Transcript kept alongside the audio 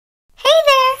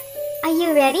Are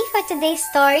you ready for today's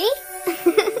story?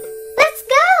 Let's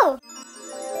go!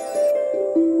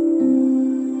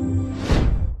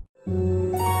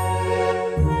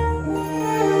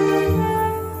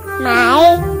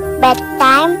 My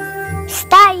bedtime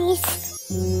stories.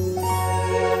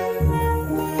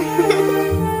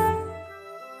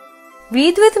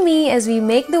 Read with me as we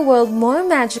make the world more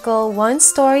magical, one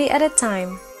story at a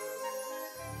time.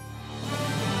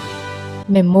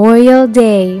 Memorial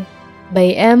Day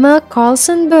by Emma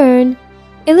Carlson Berne.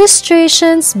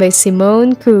 Illustrations by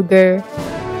Simone Kruger.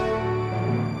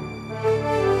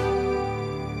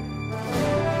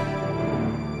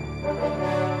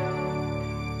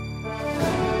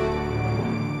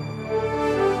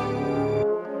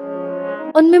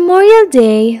 On Memorial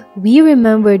Day, we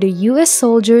remember the U.S.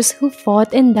 soldiers who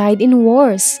fought and died in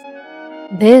wars.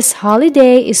 This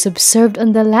holiday is observed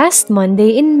on the last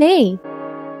Monday in May.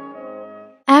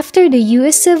 After the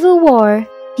U.S. Civil War,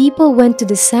 people went to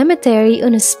the cemetery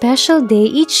on a special day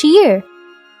each year.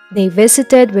 They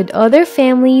visited with other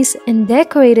families and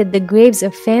decorated the graves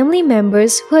of family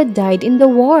members who had died in the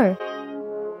war.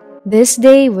 This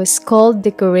day was called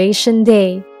Decoration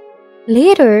Day.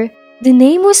 Later, the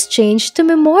name was changed to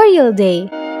Memorial Day.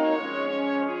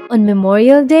 On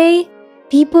Memorial Day,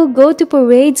 people go to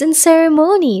parades and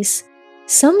ceremonies.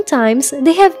 Sometimes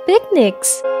they have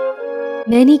picnics.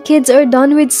 Many kids are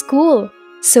done with school,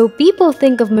 so people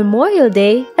think of Memorial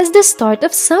Day as the start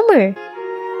of summer.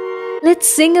 Let's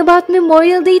sing about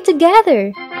Memorial Day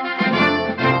together.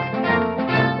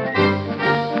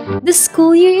 The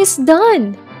school year is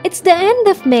done. It's the end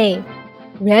of May.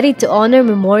 Ready to honor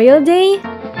Memorial Day?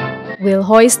 We'll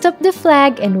hoist up the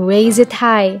flag and raise it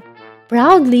high.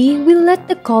 Proudly, we'll let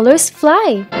the colors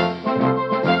fly.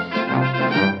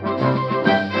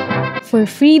 For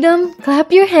freedom,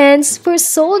 clap your hands for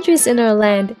soldiers in our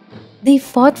land. They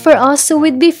fought for us so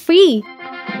we'd be free.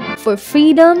 For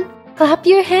freedom, clap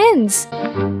your hands.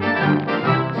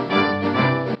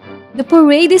 The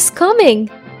parade is coming.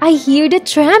 I hear the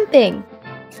tramping.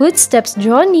 Footsteps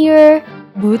draw nearer.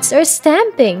 Boots are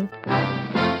stamping.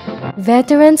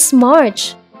 Veterans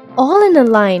march, all in a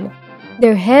line.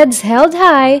 Their heads held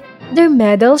high, their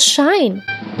medals shine.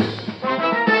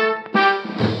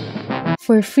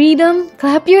 For freedom,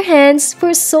 clap your hands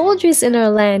for soldiers in our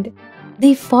land.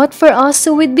 They fought for us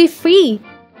so we'd be free.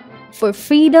 For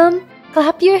freedom,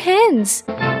 clap your hands.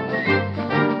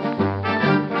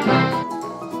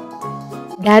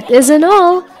 That isn't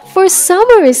all, for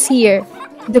summer is here.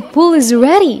 The pool is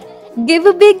ready. Give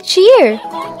a big cheer.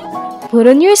 Put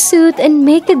on your suit and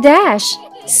make a dash.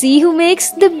 See who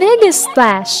makes the biggest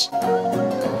splash.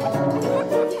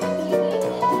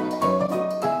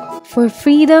 For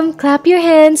freedom, clap your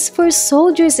hands for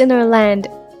soldiers in our land.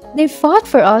 They fought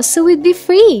for us so we'd be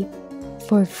free.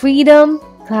 For freedom,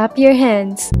 clap your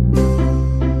hands.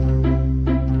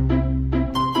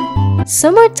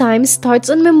 Summertime starts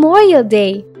on Memorial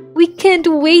Day. We can't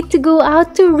wait to go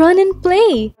out to run and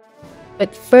play.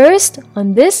 But first,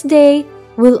 on this day,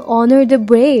 we'll honor the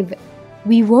brave.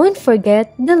 We won't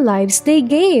forget the lives they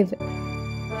gave.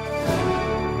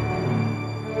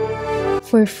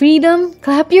 For freedom,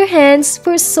 clap your hands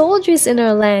for soldiers in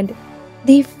our land.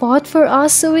 They fought for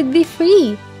us so we'd be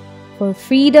free. For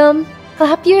freedom,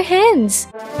 clap your hands.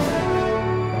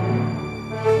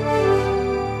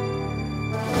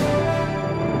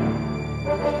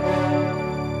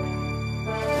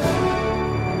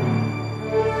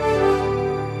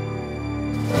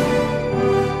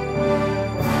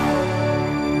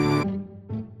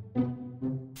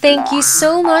 Thank you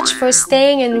so much for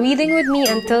staying and reading with me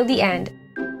until the end.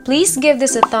 Please give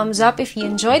this a thumbs up if you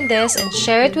enjoyed this and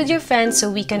share it with your friends so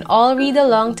we can all read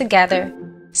along together.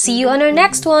 See you on our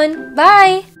next one.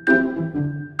 Bye!